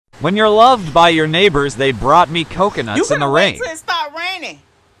When you're loved by your neighbors, they brought me coconuts in the rain. You can wait till it start raining.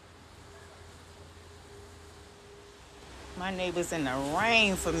 My neighbors in the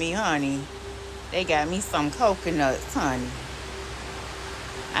rain for me, honey. They got me some coconuts, honey.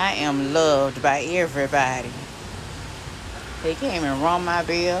 I am loved by everybody. They came and rung my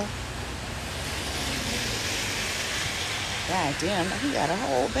bell. God damn, he got a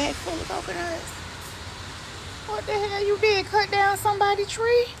whole bag full of coconuts. What the hell you did? Cut down somebody's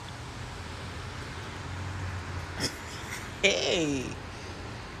tree? Hey.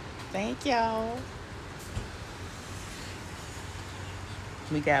 Thank y'all.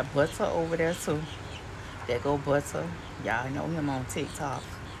 We got Butter over there too. There go Butter. Y'all know him on TikTok.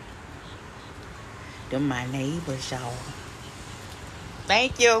 Them my neighbors, y'all.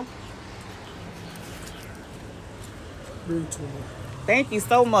 Thank you. Thank you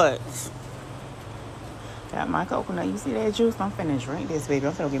so much. Got my coconut. You see that juice? I'm finna drink this, baby.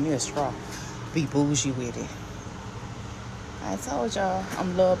 I'm finna give me a straw. Be bougie with it. I told y'all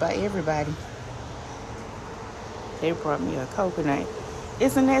I'm loved by everybody. They brought me a coconut.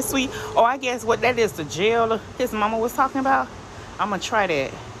 Isn't that sweet? Oh, I guess what that is, the gel his mama was talking about. I'm gonna try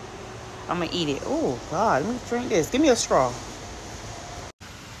that. I'm gonna eat it. Oh God, let me drink this. Give me a straw.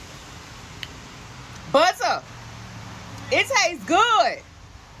 Butter. It tastes good.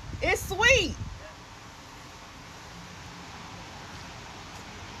 It's sweet.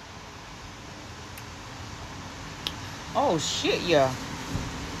 Oh shit, yeah.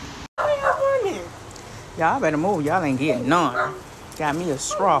 Y'all better move. Y'all ain't getting none. Got me a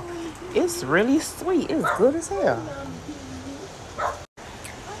straw. It's really sweet. It's good as hell.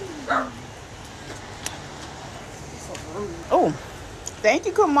 Oh, thank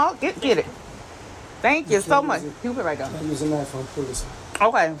you, Kamal. Get it. Thank you so much. You put it right there. I'm using that phone. Pull this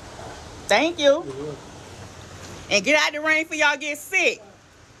out. Okay. Thank you. And get out the rain for y'all get sick.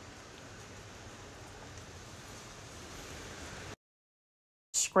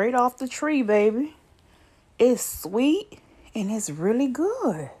 Straight off the tree, baby. It's sweet and it's really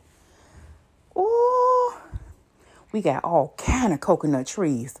good. Ooh. We got all kind of coconut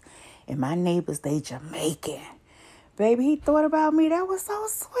trees. And my neighbors, they Jamaican. Baby, he thought about me. That was so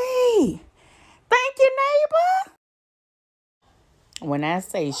sweet. Thank you, neighbor. When I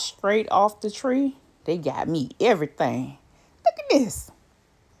say straight off the tree, they got me everything. Look at this.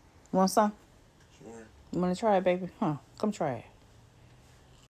 You want some? Sure. You want to try it, baby? Huh? Come try it.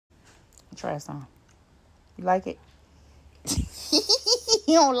 Try some. You like it?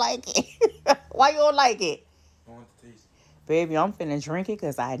 You don't like it. Why you don't like it? I want the taste. Baby, I'm finna drink it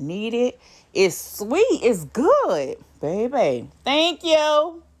because I need it. It's sweet. It's good. Baby. Thank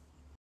you.